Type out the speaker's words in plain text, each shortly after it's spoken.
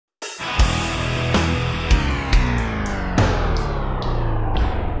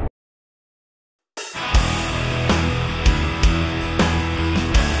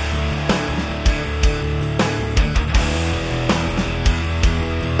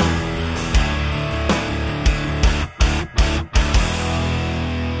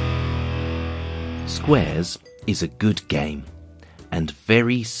Squares is a good game, and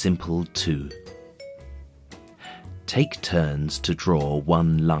very simple too. Take turns to draw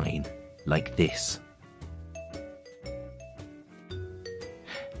one line, like this.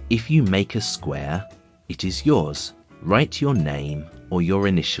 If you make a square, it is yours. Write your name or your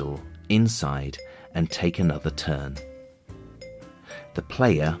initial inside and take another turn. The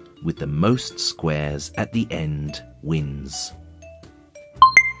player with the most squares at the end wins.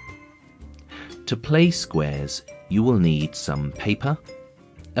 To play squares, you will need some paper,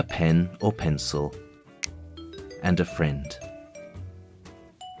 a pen or pencil, and a friend.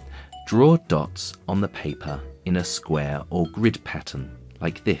 Draw dots on the paper in a square or grid pattern,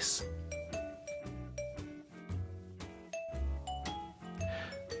 like this.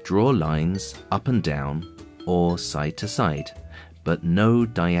 Draw lines up and down or side to side, but no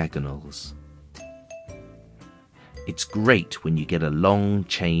diagonals. It's great when you get a long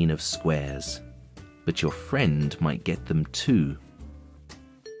chain of squares, but your friend might get them too.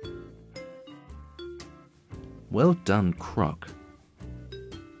 Well done, Croc.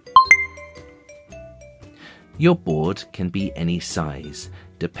 Your board can be any size,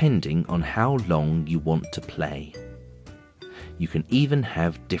 depending on how long you want to play. You can even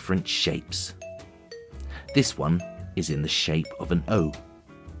have different shapes. This one is in the shape of an O.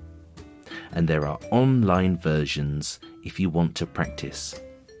 And there are online versions if you want to practice.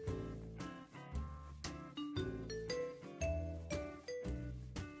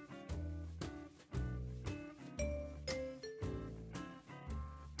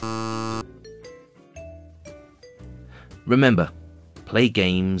 Remember, play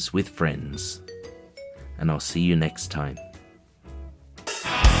games with friends, and I'll see you next time.